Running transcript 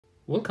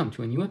Welcome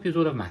to a new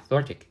episode of Math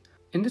Logic.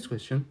 In this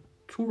question,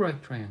 two right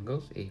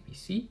triangles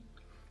ABC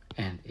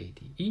and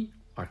ADE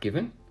are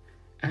given,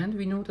 and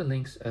we know the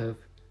lengths of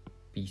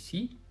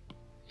BC,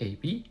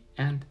 AB,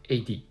 and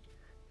AD.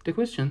 The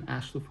question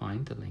asks to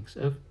find the lengths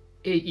of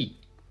AE.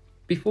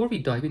 Before we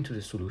dive into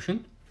the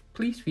solution,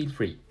 please feel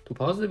free to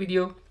pause the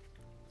video,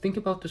 think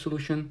about the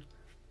solution,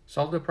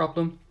 solve the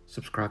problem,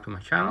 subscribe to my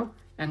channel,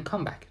 and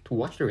come back to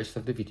watch the rest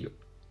of the video.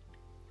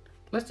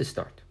 Let's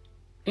start.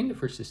 In the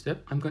first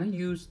step, I'm going to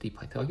use the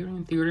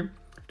Pythagorean theorem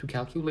to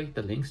calculate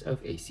the lengths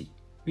of AC.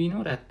 We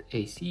know that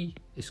AC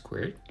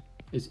squared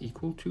is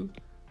equal to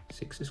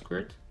 6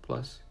 squared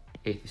plus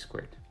 8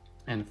 squared.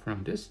 And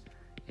from this,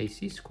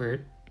 AC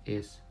squared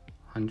is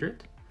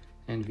 100,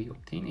 and we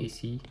obtain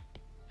AC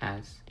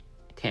as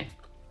 10.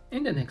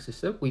 In the next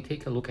step, we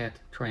take a look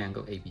at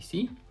triangle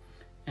ABC,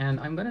 and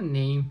I'm going to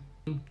name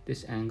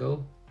this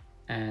angle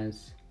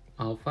as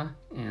alpha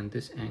and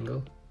this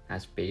angle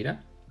as beta.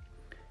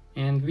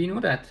 And we know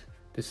that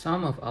the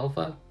sum of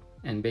alpha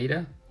and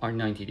beta are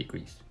 90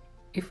 degrees.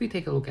 If we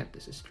take a look at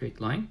this straight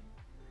line,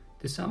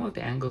 the sum of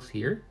the angles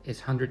here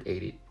is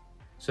 180.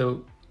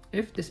 So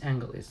if this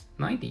angle is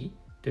 90,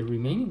 the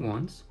remaining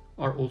ones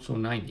are also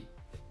 90.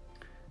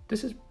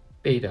 This is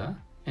beta,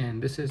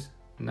 and this is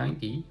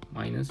 90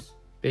 minus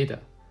beta.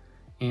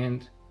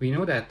 And we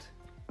know that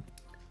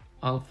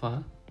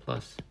alpha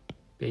plus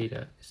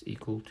beta is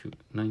equal to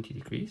 90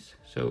 degrees.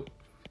 So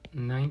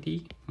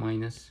 90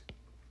 minus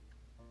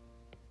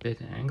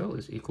beta angle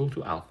is equal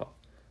to alpha.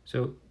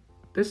 So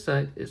this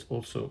side is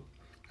also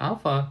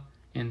alpha,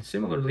 and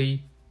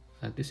similarly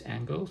this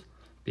angle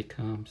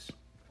becomes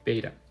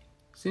beta.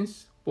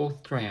 Since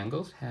both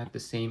triangles have the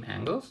same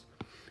angles,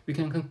 we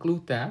can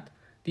conclude that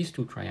these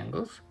two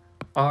triangles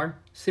are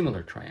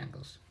similar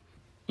triangles.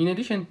 In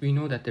addition, we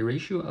know that the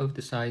ratio of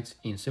the sides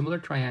in similar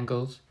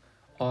triangles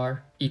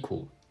are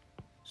equal.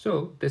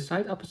 So the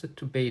side opposite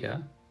to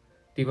beta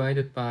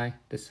divided by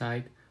the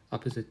side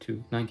opposite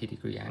to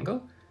 90-degree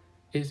angle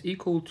is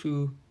equal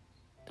to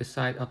the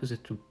side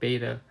opposite to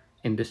beta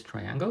in this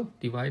triangle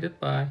divided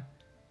by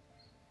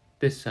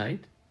this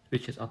side,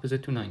 which is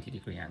opposite to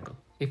 90-degree angle.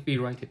 If we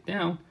write it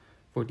down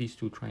for these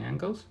two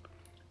triangles,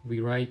 we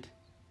write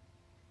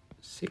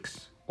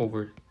 6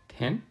 over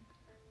 10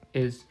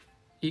 is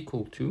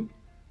equal to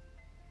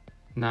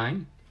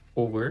 9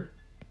 over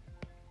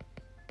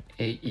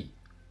AE.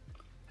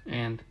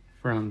 And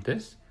from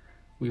this,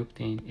 we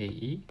obtain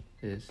AE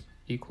is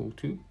equal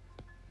to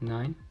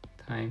 9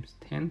 times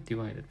 10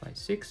 divided by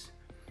 6,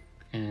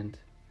 and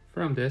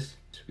from this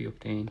we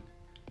obtain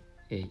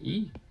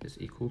AE is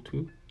equal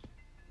to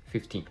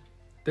 15.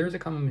 There is a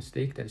common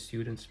mistake that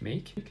students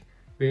make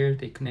where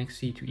they connect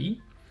C to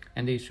E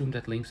and they assume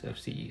that length of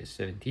CE is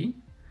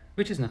 17,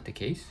 which is not the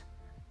case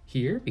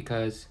here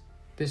because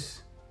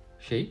this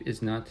shape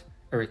is not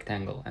a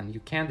rectangle and you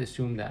can't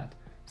assume that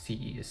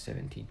CE is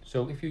 17.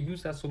 So if you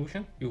use that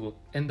solution, you will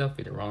end up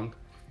with a wrong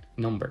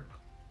number.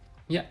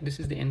 Yeah, this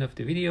is the end of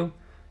the video.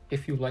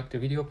 If you liked the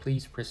video,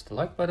 please press the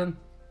like button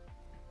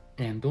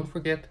and don't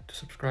forget to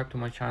subscribe to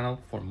my channel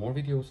for more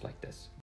videos like this.